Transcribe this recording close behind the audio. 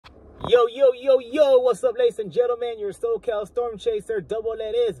Yo, what's up, ladies and gentlemen? Your SoCal Storm Chaser, Double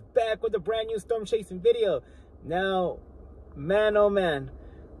That Is, back with a brand new storm chasing video. Now, man, oh man,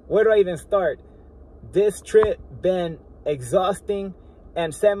 where do I even start? This trip been exhausting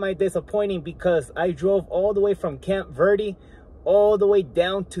and semi-disappointing because I drove all the way from Camp Verde, all the way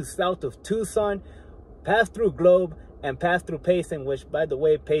down to south of Tucson, passed through Globe, and passed through Payson, which, by the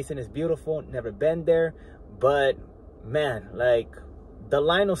way, Payson is beautiful, never been there, but man, like, the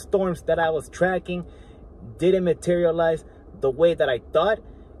line of storms that I was tracking didn't materialize the way that I thought.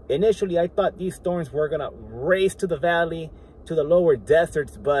 Initially, I thought these storms were gonna race to the valley, to the lower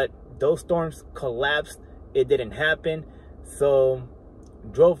deserts, but those storms collapsed. It didn't happen. So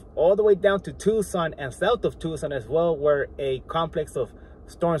drove all the way down to Tucson and south of Tucson as well, where a complex of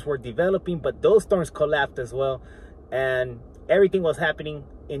storms were developing, but those storms collapsed as well. And everything was happening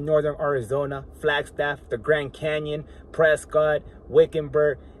in northern Arizona. Flagstaff, the Grand Canyon, Prescott,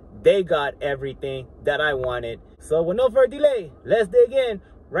 Wickenburg, they got everything that I wanted. So with no further delay, let's dig in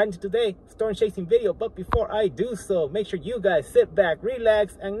right into today's storm chasing video. But before I do so, make sure you guys sit back,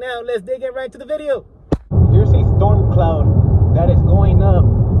 relax, and now let's dig in right into the video. Here's a storm cloud that is going up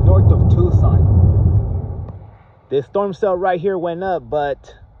north of Tucson. This storm cell right here went up,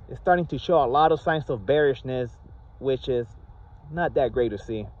 but it's starting to show a lot of signs of bearishness, which is not that great to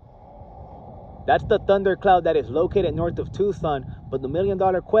see. That's the thundercloud that is located north of Tucson, but the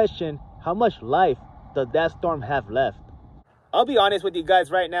million-dollar question, how much life does that storm have left? I'll be honest with you guys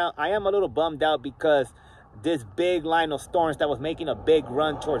right now, I am a little bummed out because this big line of storms that was making a big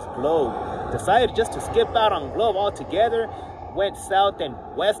run towards Globe decided just to skip out on Globe altogether, went south and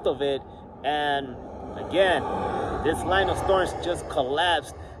west of it, and again, this line of storms just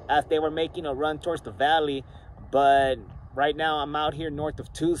collapsed as they were making a run towards the valley. But right now I'm out here north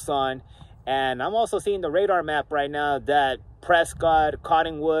of Tucson, and I'm also seeing the radar map right now that Prescott,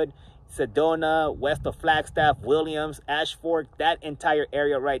 Cottonwood, Sedona, west of Flagstaff, Williams, Ash Fork, that entire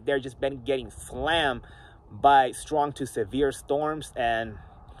area right there just been getting slammed by strong to severe storms. And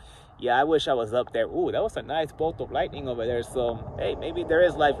yeah, I wish I was up there. Ooh, that was a nice bolt of lightning over there. So hey, maybe there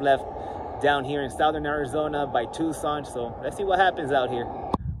is life left down here in southern Arizona by Tucson. So let's see what happens out here.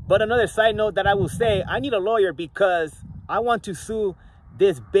 But another side note that I will say, I need a lawyer because I want to sue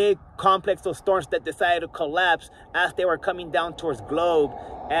this big complex of storms that decided to collapse as they were coming down towards Globe.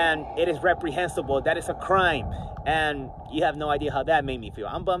 And it is reprehensible. That is a crime. And you have no idea how that made me feel.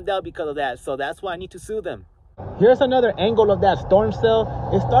 I'm bummed out because of that. So that's why I need to sue them. Here's another angle of that storm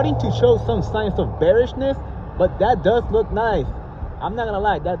cell. It's starting to show some signs of bearishness, but that does look nice. I'm not gonna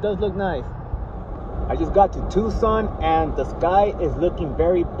lie, that does look nice. I just got to Tucson and the sky is looking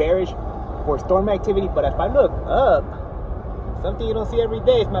very bearish for storm activity. But if I look up, something you don't see every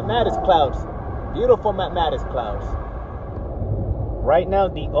day is Mattis clouds. Beautiful Mattis clouds. Right now,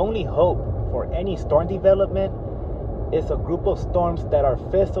 the only hope for any storm development is a group of storms that are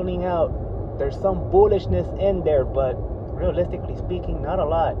fizzling out. There's some bullishness in there, but realistically speaking, not a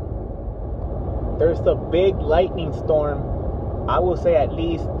lot. There's a big lightning storm, I will say at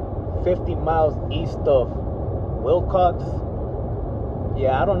least 50 miles east of Wilcox.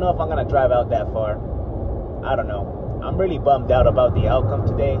 Yeah, I don't know if I'm gonna drive out that far. I don't know. I'm really bummed out about the outcome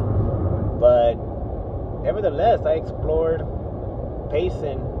today, but nevertheless, I explored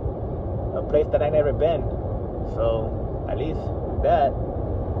Payson, a place that I never been. So at least that.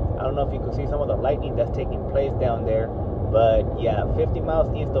 I don't know if you can see some of the lightning that's taking place down there, but yeah, 50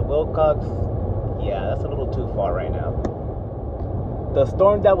 miles east of Wilcox. Yeah, that's a little too far right now. The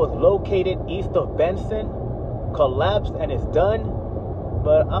storm that was located east of Benson collapsed and is done,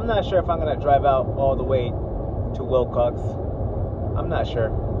 but I'm not sure if I'm gonna drive out all the way to Wilcox. I'm not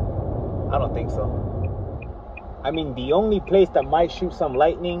sure. I don't think so. I mean, the only place that might shoot some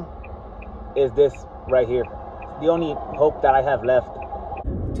lightning is this right here. It's the only hope that I have left.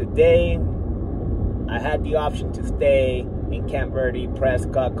 Today, I had the option to stay in Camp Verde,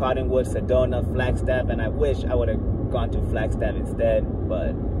 Prescott, Cottonwood, Sedona, Flagstaff, and I wish I would have gone to Flagstaff instead,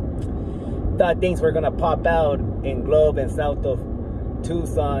 but thought things were gonna pop out in Globe and south of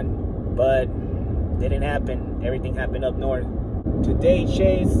Tucson, but didn't happen. Everything happened up north. Today,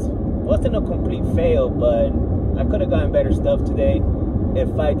 chase wasn't a complete fail, but I could have gotten better stuff today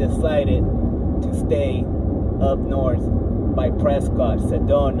if I decided to stay up north by Prescott,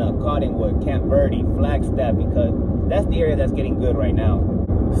 Sedona, Cottonwood, Camp Verde, Flagstaff, because that's the area that's getting good right now.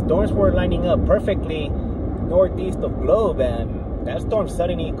 Storms were lining up perfectly northeast of Globe, and that storm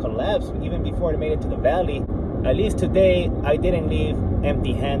suddenly collapsed even before it made it to the valley. At least today, I didn't leave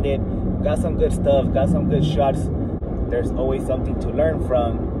empty-handed. Got some good stuff, got some good shots. There's always something to learn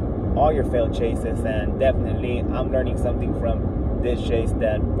from all your failed chases, and definitely I'm learning something from this chase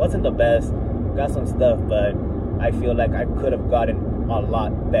that wasn't the best. Got some stuff, but I feel like I could have gotten a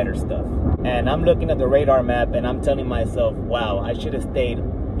lot better stuff. And I'm looking at the radar map and I'm telling myself, wow, I should have stayed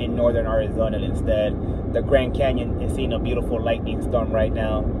in northern Arizona instead. The Grand Canyon is seeing a beautiful lightning storm right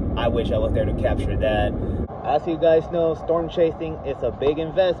now. I wish I was there to capture that. As you guys know, storm chasing is a big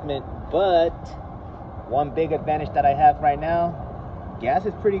investment, but one big advantage that I have right now, gas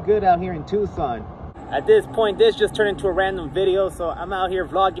is pretty good out here in Tucson. At this point, this just turned into a random video, so I'm out here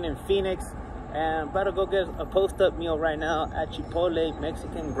vlogging in Phoenix and I'm about to go get a post-up meal right now at Chipotle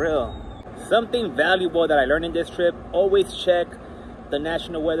Mexican Grill. Something valuable that I learned in this trip: always check the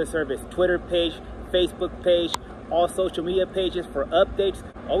National Weather Service Twitter page, Facebook page, all social media pages for updates.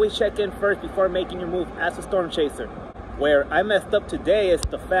 Always check in first before making your move as a storm chaser. Where I messed up today is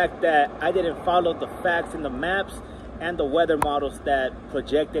the fact that I didn't follow the facts in the maps and the weather models that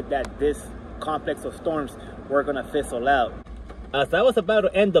projected that this complex of storms were gonna fizzle out. As I was about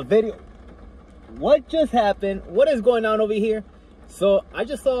to end the video, what just happened? What is going on over here? So I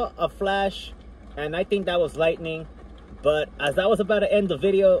just saw a flash and I think that was lightning, but as I was about to end the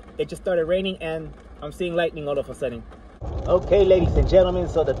video, it just started raining and I'm seeing lightning all of a sudden. Okay, ladies and gentlemen,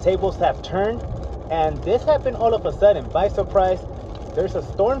 so the tables have turned and this happened all of a sudden by surprise. There's a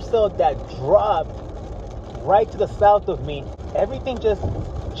storm cell that dropped right to the south of me. Everything just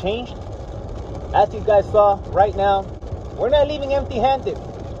changed. As you guys saw right now, we're not leaving empty-handed.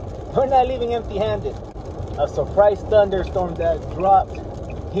 We're not leaving empty-handed. A surprise thunderstorm that dropped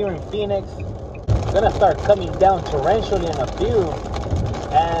here in Phoenix. It's gonna start coming down torrentially in a few,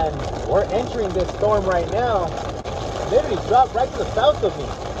 and we're entering this storm right now. It literally dropped right to the south of me,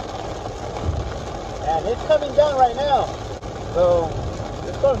 and it's coming down right now. So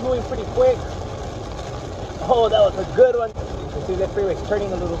the storm's moving pretty quick. Oh, that was a good one. You can see the freeway's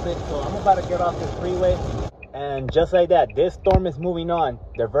turning a little bit, so I'm about to get off this freeway. And just like that, this storm is moving on.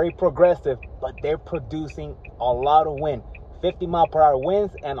 They're very progressive, but they're producing a lot of wind. 50-mile-per-hour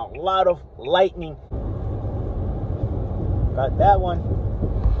winds and a lot of lightning. Got that one.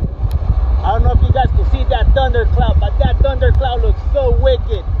 I don't know if you guys can see that thundercloud, but that thundercloud looks so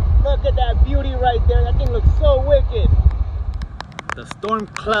wicked. Look at that beauty right there. That thing looks so wicked. The storm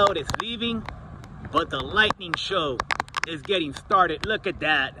cloud is leaving, but the lightning show is getting started. Look at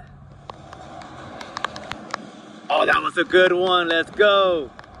that. Oh, that was a good one. Let's go.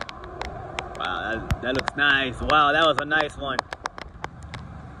 Wow, that looks nice. Wow, that was a nice one.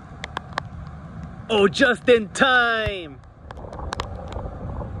 Oh, just in time.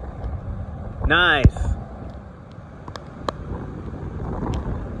 Nice.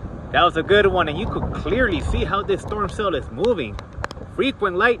 That was a good one, and you could clearly see how this storm cell is moving.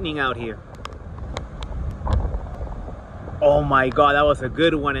 Frequent lightning out here. Oh my God, that was a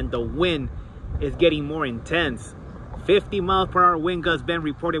good one, and the wind is getting more intense. 50-mile-per-hour wind gusts been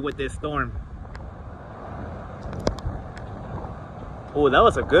reported with this storm. Oh, that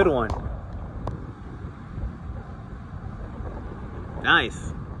was a good one.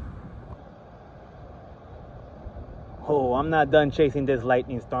 Nice. Oh, I'm not done chasing this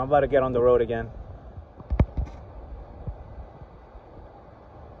lightning storm. I'm about to get on the road again.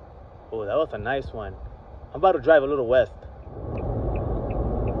 Oh, that was a nice one. I'm about to drive a little west.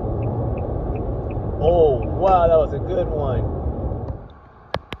 Oh, wow, that was a good one.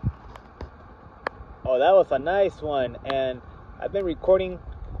 Oh, that was a nice one. And I've been recording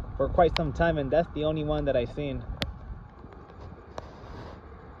for quite some time, and that's the only one that I've seen.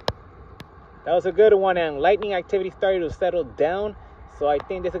 That was a good one, and lightning activity started to settle down. So I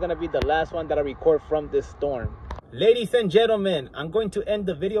think this is going to be the last one that I record from this storm. Ladies and gentlemen, I'm going to end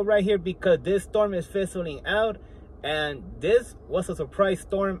the video right here because this storm is fizzling out. And this was a surprise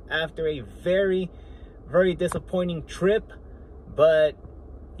storm after a very disappointing trip, but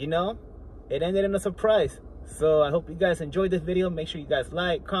you know, it ended in a surprise. So I hope you guys enjoyed this video. Make sure you guys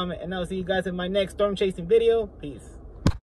like, comment, and I'll see you guys in my next storm chasing video. Peace.